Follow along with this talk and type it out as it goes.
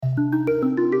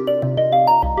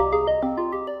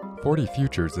"40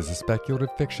 Futures" is a speculative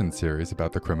fiction series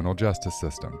about the criminal justice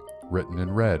system, written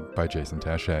and read by Jason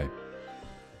Taché.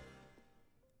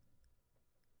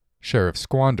 Sheriff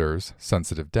squanders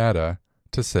sensitive data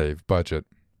to save budget.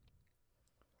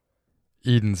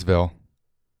 Edensville.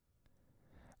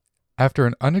 After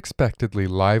an unexpectedly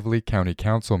lively county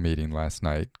council meeting last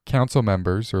night, council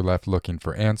members are left looking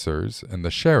for answers, and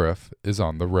the sheriff is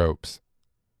on the ropes.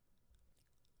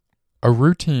 A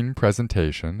routine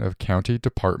presentation of county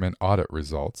department audit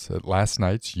results at last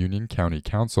night's Union County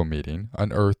Council meeting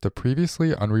unearthed a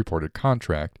previously unreported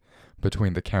contract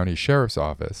between the county sheriff's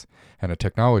office and a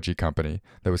technology company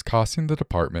that was costing the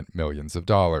department millions of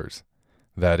dollars.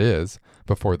 That is,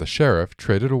 before the sheriff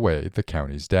traded away the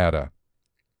county's data.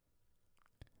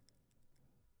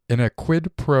 In a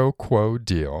quid pro quo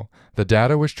deal, the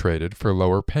data was traded for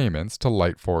lower payments to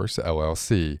LightForce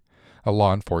LLC, a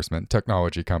law enforcement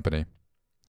technology company.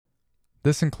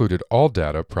 This included all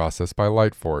data processed by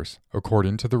LightForce,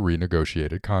 according to the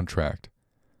renegotiated contract.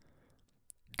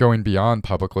 Going beyond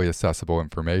publicly accessible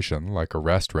information like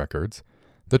arrest records,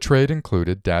 the trade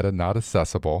included data not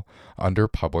accessible under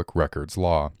public records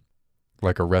law,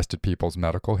 like arrested people's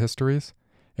medical histories,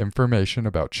 information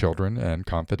about children and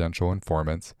confidential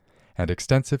informants, and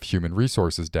extensive human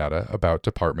resources data about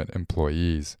department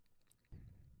employees.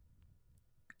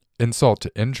 Insult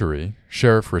to injury,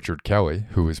 Sheriff Richard Kelly,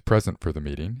 who was present for the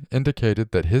meeting,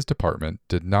 indicated that his department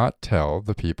did not tell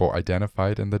the people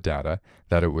identified in the data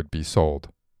that it would be sold.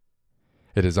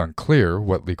 It is unclear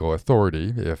what legal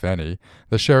authority, if any,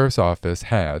 the sheriff's office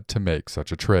had to make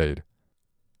such a trade.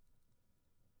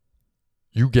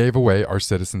 "You gave away our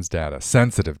citizens' data,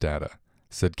 sensitive data,"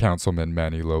 said Councilman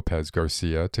Manny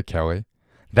Lopez-Garcia to Kelly.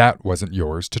 "That wasn't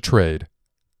yours to trade."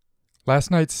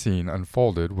 Last night's scene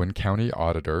unfolded when County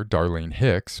Auditor Darlene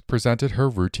Hicks presented her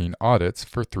routine audits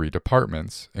for 3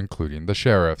 departments, including the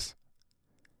sheriff's.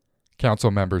 Council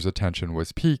members' attention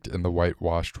was piqued in the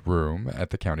whitewashed room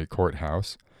at the county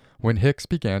courthouse when Hicks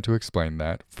began to explain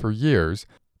that, for years,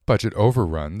 budget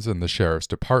overruns in the sheriff's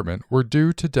department were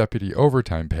due to deputy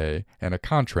overtime pay and a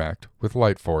contract with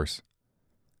LightForce.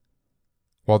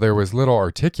 While there was little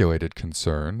articulated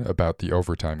concern about the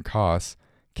overtime costs,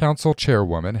 Council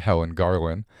Chairwoman Helen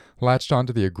Garland latched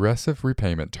onto the aggressive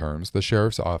repayment terms the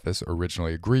sheriff's office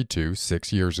originally agreed to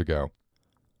 6 years ago.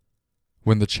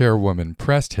 When the chairwoman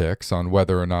pressed Hicks on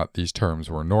whether or not these terms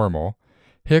were normal,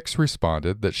 Hicks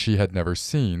responded that she had never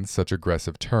seen such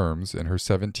aggressive terms in her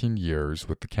 17 years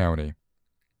with the county.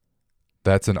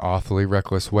 "That's an awfully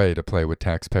reckless way to play with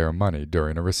taxpayer money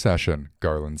during a recession,"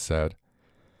 Garland said.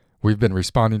 "We've been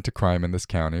responding to crime in this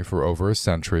county for over a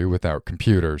century without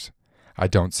computers. I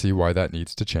don't see why that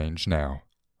needs to change now."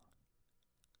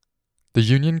 The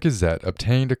Union Gazette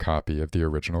obtained a copy of the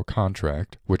original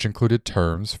contract, which included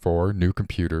terms for new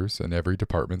computers in every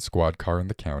department squad car in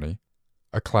the county,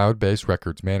 a cloud-based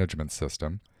records management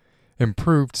system,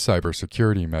 improved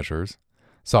cybersecurity measures,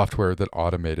 software that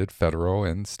automated federal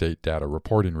and state data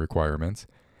reporting requirements,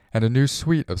 and a new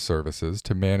suite of services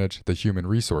to manage the Human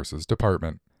Resources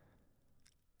Department.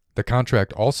 The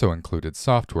contract also included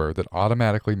software that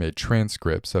automatically made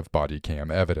transcripts of bodycam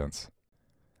evidence.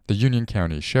 The Union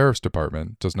County Sheriff's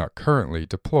Department does not currently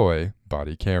deploy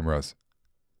body cameras.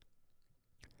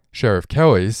 Sheriff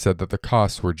Kelly said that the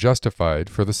costs were justified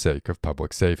for the sake of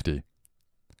public safety.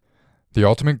 "The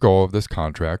ultimate goal of this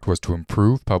contract was to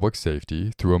improve public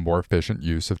safety through a more efficient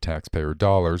use of taxpayer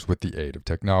dollars with the aid of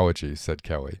technology," said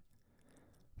Kelly.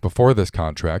 "Before this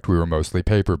contract, we were mostly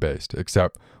paper-based,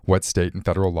 except what state and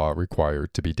federal law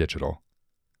required to be digital."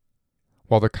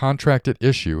 While the contract at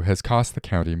issue has cost the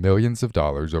county millions of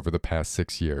dollars over the past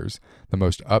 6 years, the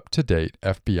most up-to-date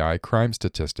FBI crime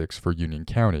statistics for Union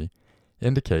County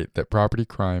indicate that property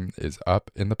crime is up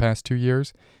in the past 2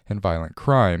 years, and violent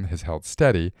crime has held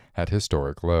steady at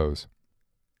historic lows.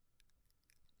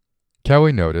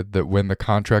 Kelly noted that when the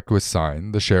contract was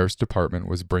signed, the Sheriff's Department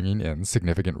was bringing in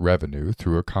significant revenue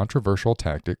through a controversial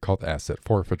tactic called asset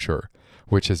forfeiture,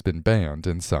 which has been banned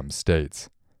in some states.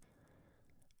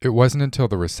 It wasn't until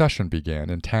the recession began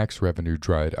and tax revenue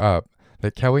dried up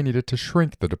that Kelly needed to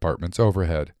shrink the department's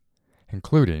overhead,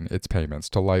 including its payments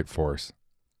to LightForce.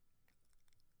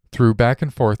 Through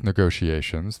back-and-forth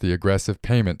negotiations, the aggressive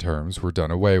payment terms were done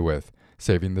away with,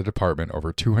 saving the department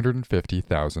over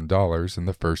 $250,000 in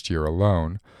the first year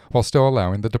alone, while still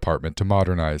allowing the department to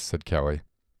modernize, said Kelly.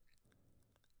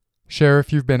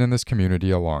 "Sheriff, you've been in this community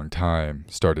a long time,"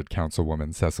 started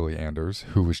Councilwoman Cecily Anders,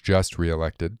 who was just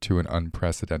re-elected to an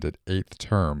unprecedented 8th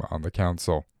term on the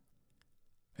council.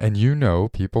 "And you know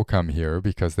people come here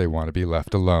because they want to be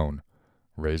left alone,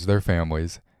 raise their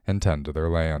families, and tend to their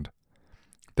land.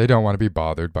 They don't want to be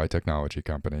bothered by technology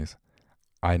companies.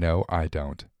 I know I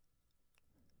don't.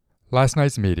 Last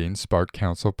night's meeting sparked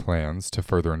council plans to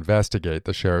further investigate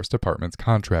the sheriff's department's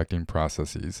contracting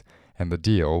processes and the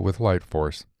deal with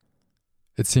LightForce.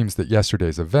 It seems that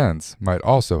yesterday's events might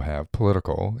also have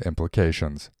political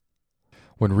implications.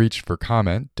 When reached for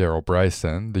comment, Darrell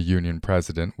Bryson, the union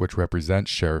president which represents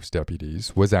sheriff's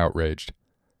deputies, was outraged.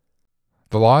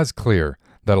 The law is clear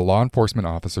that a law enforcement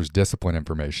officer's discipline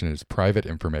information is private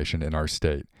information in our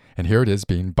state, and here it is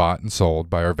being bought and sold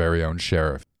by our very own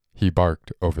sheriff, he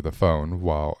barked over the phone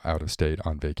while out of state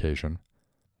on vacation.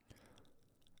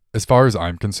 As far as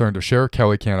I'm concerned, if Sheriff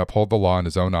Kelly can't uphold the law in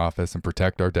his own office and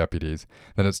protect our deputies,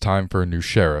 then it's time for a new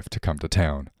sheriff to come to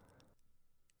town.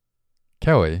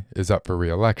 Kelly is up for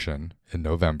re-election in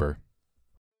November.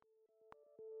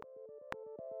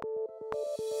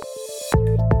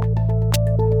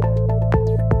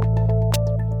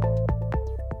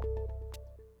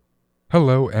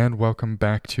 Hello and welcome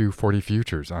back to 40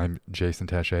 Futures. I'm Jason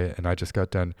Taché, and I just got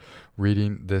done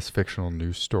reading this fictional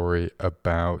news story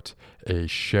about a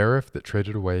sheriff that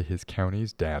traded away his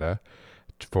county's data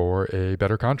for a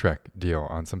better contract deal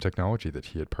on some technology that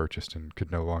he had purchased and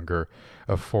could no longer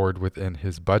afford within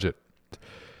his budget.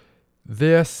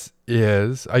 This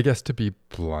is, I guess to be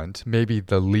blunt, maybe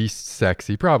the least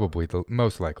sexy, probably the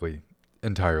most likely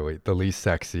entirely the least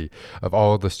sexy of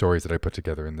all of the stories that I put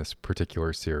together in this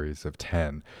particular series of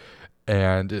 10.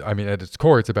 And I mean, at its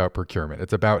core, it's about procurement.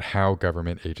 It's about how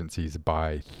government agencies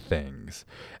buy things.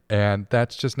 And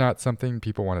that's just not something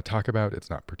people want to talk about. It's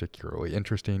not particularly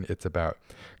interesting. It's about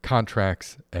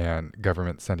contracts and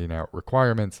government sending out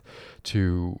requirements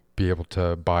to be able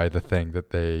to buy the thing that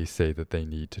they say that they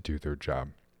need to do their job.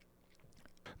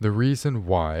 The reason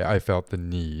why I felt the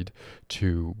need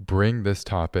to bring this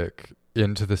topic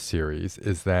into the series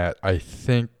is that I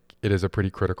think it is a pretty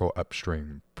critical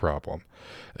upstream problem,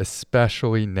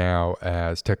 especially now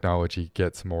as technology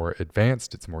gets more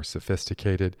advanced, it's more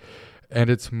sophisticated, and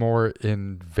it's more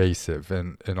invasive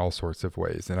in all sorts of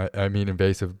ways. And I mean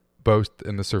invasive both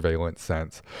in the surveillance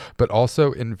sense, but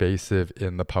also invasive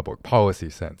in the public policy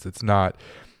sense. It's not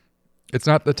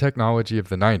the technology of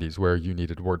the 90s where you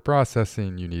needed word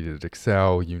processing, you needed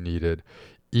Excel, you needed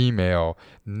email.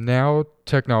 Now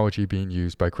technology being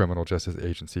used by criminal justice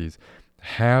agencies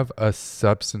have a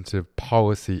substantive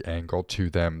policy angle to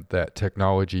them that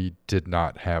technology did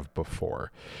not have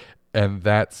before. And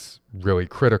that's really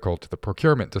critical to the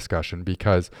procurement discussion,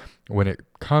 because when it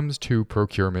comes to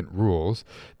procurement rules,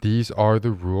 these are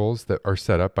the rules that are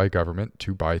set up by government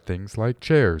to buy things like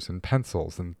chairs and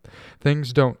pencils and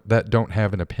things that don't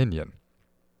have an opinion.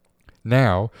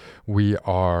 Now we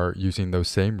are using those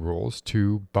same rules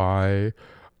to buy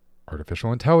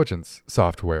artificial intelligence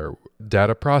software,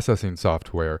 data processing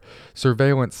software,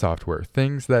 surveillance software,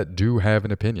 things that do have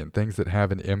an opinion, things that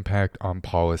have an impact on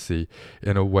policy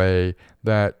in a way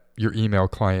that your email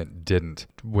client didn't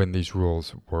when these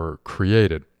rules were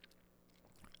created.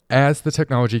 As the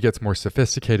technology gets more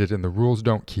sophisticated and the rules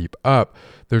don't keep up,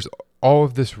 there's all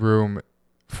of this room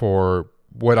for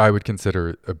what I would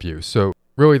consider abuse. So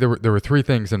really, there were three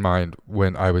things in mind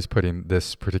when I was putting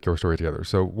this particular story together.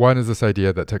 So one is this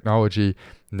idea that technology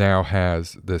now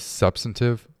has this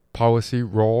substantive policy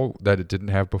role that it didn't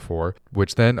have before,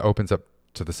 which then opens up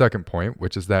to the second point,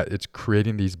 which is that it's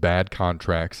creating these bad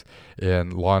contracts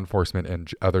in law enforcement and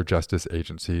other justice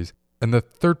agencies. And the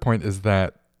third point is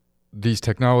that these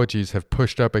technologies have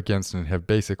pushed up against and have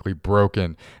basically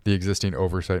broken the existing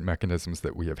oversight mechanisms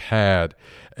that we have had,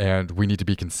 and we need to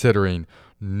be considering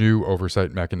new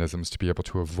oversight mechanisms to be able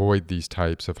to avoid these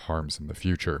types of harms in the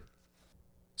future.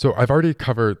 So I've already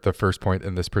covered the first point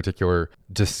in this particular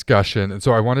discussion, and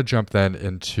so I want to jump then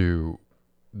into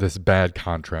this bad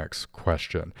contracts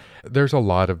question. There's a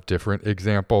lot of different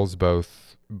examples,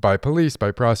 both by police,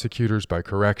 by prosecutors, by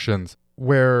corrections,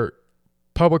 where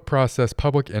public process,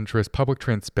 public interest, public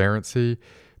transparency,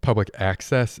 public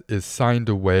access is signed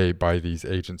away by these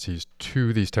agencies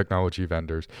to these technology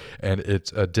vendors, and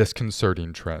it's a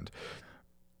disconcerting trend.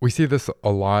 We see this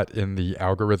a lot in the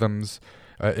algorithms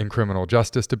in criminal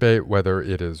justice debate, whether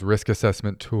it is risk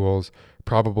assessment tools,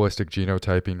 probabilistic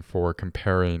genotyping for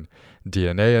comparing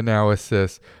DNA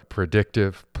analysis,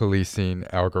 predictive policing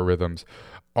algorithms.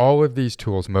 All of these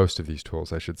tools, most of these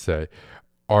tools, I should say,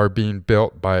 are being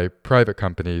built by private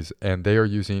companies, and they are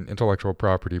using intellectual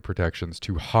property protections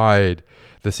to hide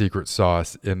the secret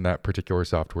sauce in that particular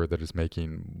software that is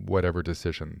making whatever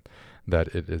decision that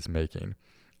it is making.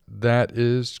 that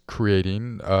is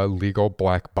creating a legal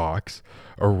black box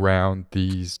around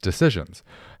these decisions.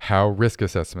 How risk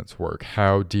assessments work,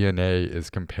 how DNA is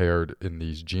compared in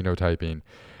these genotyping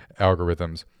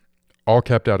algorithms, all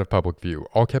kept out of public view,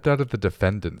 all kept out of the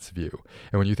defendant's view.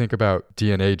 And when you think about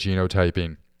DNA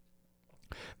genotyping,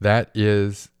 that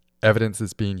is evidence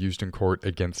that's being used in court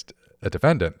against a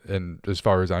defendant. And as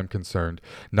far as I'm concerned,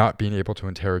 not being able to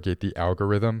interrogate the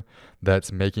algorithm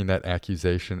that's making that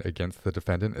accusation against the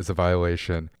defendant is a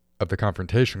violation of the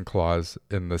confrontation clause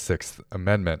in the Sixth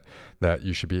Amendment, that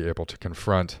you should be able to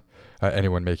confront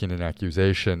anyone making an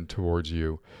accusation towards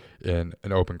you in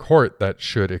an open court. That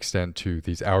should extend to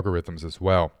these algorithms as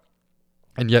well.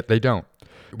 And yet they don't.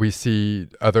 We see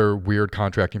other weird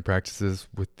contracting practices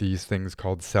with these things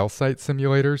called cell site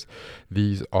simulators.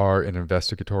 These are an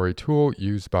investigatory tool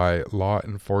used by law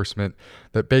enforcement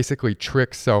that basically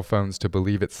tricks cell phones to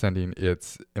believe it's sending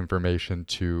its information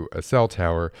to a cell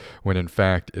tower, when in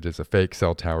fact it is a fake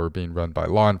cell tower being run by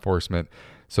law enforcement,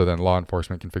 so then law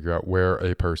enforcement can figure out where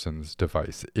a person's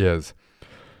device is.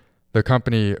 The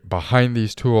company behind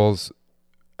these tools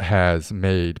has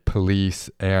made police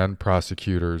and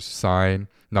prosecutors sign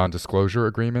non-disclosure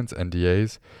agreements,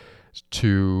 NDAs,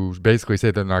 to basically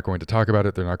say they're not going to talk about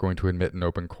it, they're not going to admit in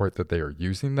open court that they are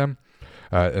using them.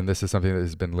 And this is something that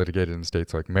has been litigated in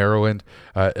states like Maryland,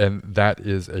 and that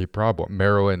is a problem.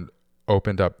 Maryland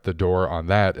opened up the door on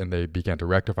that, and they began to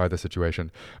rectify the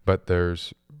situation, but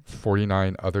there's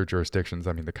 49 other jurisdictions.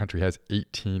 I mean, the country has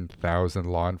 18,000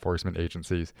 law enforcement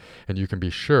agencies, and you can be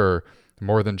sure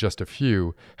more than just a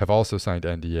few have also signed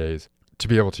NDAs to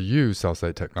be able to use cell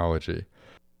site technology.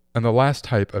 And the last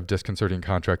type of disconcerting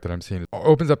contract that I'm seeing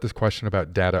opens up this question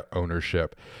about data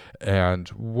ownership and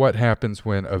what happens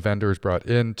when a vendor is brought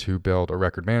in to build a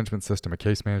record management system, a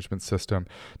case management system,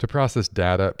 to process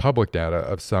data, public data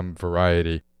of some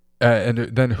variety, and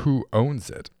then who owns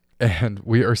it? And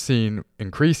we are seeing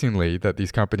increasingly that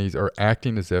these companies are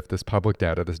acting as if this public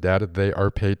data, this data they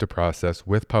are paid to process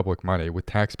with public money, with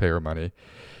taxpayer money,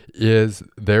 is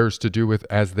theirs to do with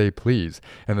as they please,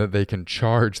 and that they can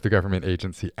charge the government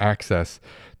agency access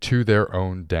to their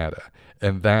own data.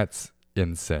 And that's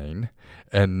insane,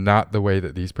 and not the way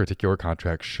that these particular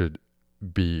contracts should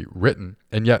be written.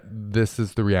 And yet this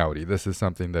is the reality. This is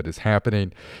something that is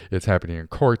happening. It's happening in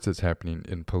courts, it's happening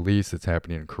in police, it's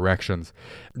happening in corrections.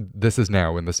 This is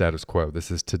now in the status quo. This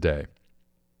is today.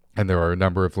 And there are a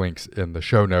number of links in the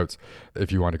show notes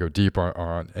if you want to go deeper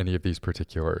on any of these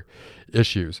particular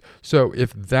issues. So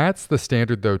if that's the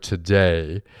standard, though,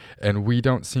 today, and we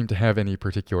don't seem to have any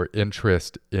particular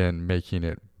interest in making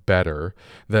it better,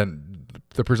 then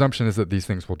the presumption is that these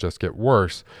things will just get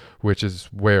worse, which is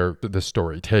where the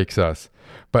story takes us.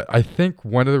 But I think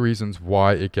one of the reasons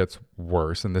why it gets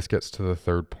worse, and this gets to the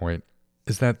third point,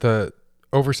 is that the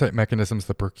oversight mechanisms,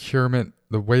 the procurement,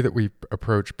 the way that we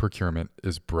approach procurement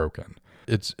is broken.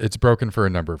 It's broken for a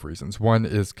number of reasons. One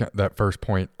is that first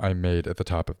point I made at the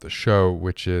top of the show,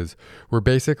 which is we're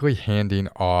basically handing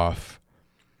off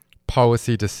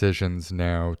policy decisions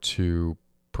now to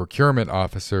procurement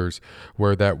officers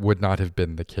where that would not have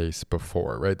been the case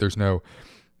before, right? There's no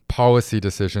policy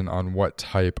decision on what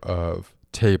type of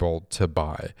table to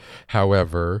buy.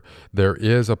 However, there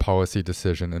is a policy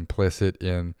decision implicit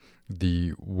in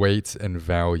the weights and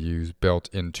values built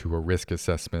into a risk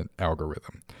assessment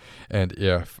algorithm. And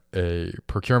if a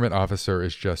procurement officer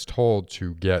is just told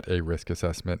to get a risk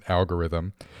assessment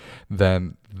algorithm,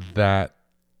 then that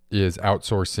is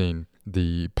outsourcing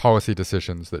the policy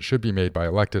decisions that should be made by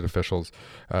elected officials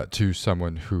to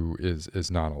someone who is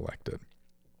not elected.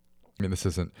 I mean, this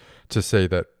isn't to say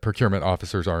that procurement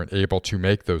officers aren't able to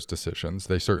make those decisions.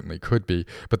 They certainly could be,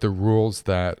 but the rules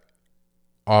that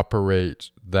operate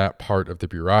that part of the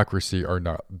bureaucracy are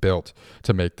not built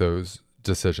to make those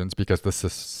decisions because the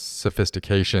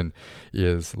sophistication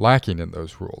is lacking in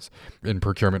those rules. In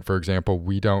procurement, for example,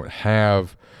 we don't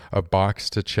have a box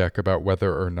to check about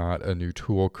whether or not a new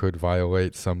tool could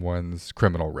violate someone's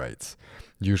criminal rights.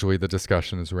 Usually the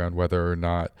discussion is around whether or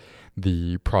not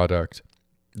the product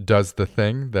does the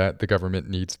thing that the government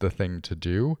needs the thing to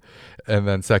do. And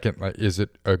then second, is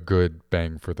it a good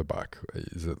bang for the buck?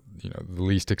 Is it, the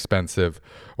least expensive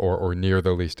or near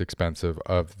the least expensive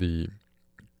of the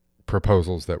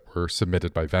proposals that were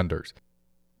submitted by vendors?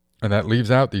 And that leaves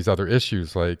out these other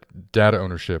issues like data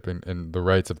ownership and the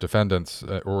rights of defendants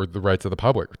or the rights of the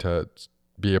public to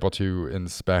be able to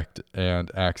inspect and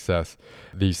access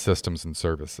these systems and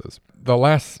services. The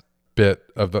last bit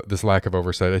of this lack of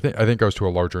oversight, I think goes to a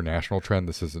larger national trend.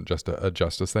 This isn't just a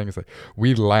justice thing. It's like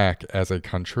we lack as a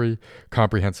country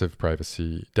comprehensive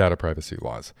data privacy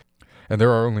laws. And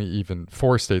there are only even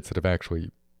 4 states that have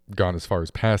actually gone as far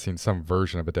as passing some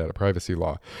version of a data privacy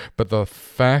law. But the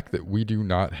fact that we do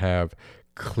not have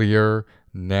clear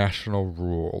national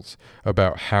rules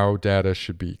about how data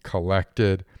should be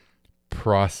collected,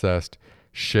 processed,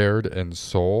 shared, and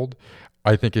sold,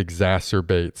 I think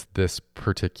exacerbates this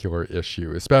particular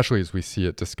issue, especially as we see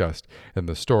it discussed in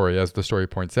the story. As the story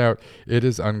points out, it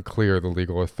is unclear the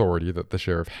legal authority that the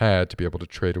sheriff had to be able to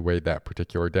trade away that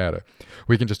particular data.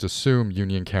 We can just assume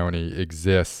Union County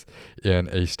exists in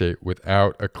a state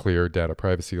without a clear data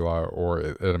privacy law, or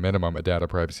at a minimum, a data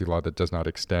privacy law that does not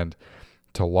extend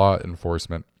to law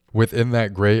enforcement. Within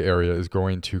that gray area is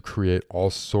going to create all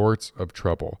sorts of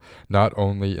trouble, not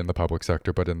only in the public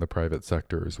sector, but in the private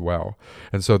sector as well.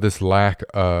 And so this lack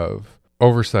of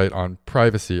oversight on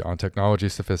privacy, on technology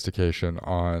sophistication,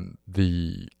 on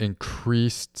the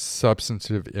increased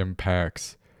substantive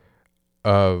impacts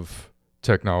of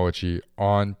technology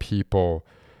on people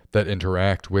that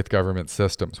interact with government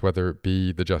systems, whether it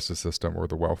be the justice system or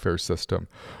the welfare system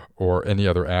or any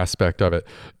other aspect of it.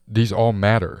 These all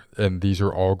matter, and these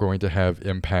are all going to have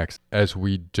impacts. As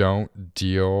we don't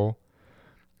deal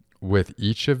with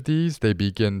each of these, they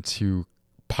begin to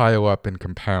pile up and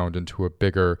compound into a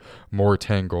bigger, more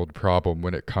tangled problem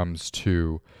when it comes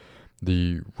to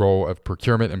the role of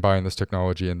procurement and buying this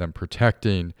technology and then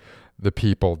protecting the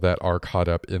people that are caught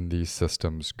up in these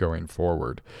systems going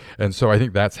forward. And so I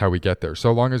think that's how we get there.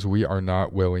 So long as we are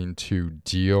not willing to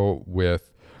deal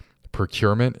with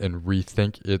procurement and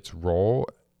rethink its role,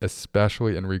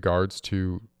 especially in regards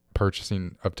to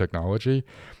purchasing of technology,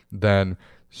 then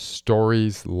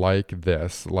stories like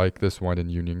this one in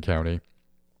Union County,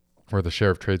 where the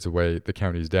sheriff trades away the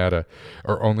county's data,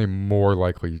 are only more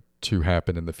likely to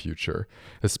happen in the future,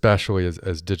 especially as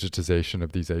digitization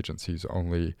of these agencies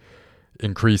only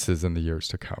increases in the years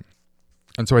to come.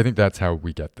 And so I think that's how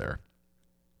we get there.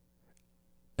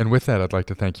 And with that, I'd like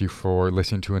to thank you for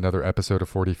listening to another episode of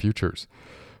 40 Futures.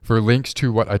 For links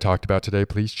to what I talked about today,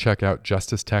 please check out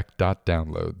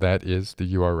justicetech.download. That is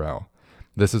the URL.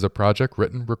 This is a project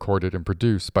written, recorded, and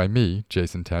produced by me,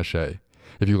 Jason Taché.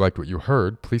 If you liked what you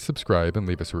heard, please subscribe and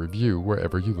leave us a review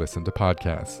wherever you listen to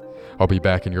podcasts. I'll be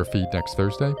back in your feed next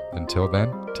Thursday. Until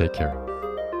then, take care.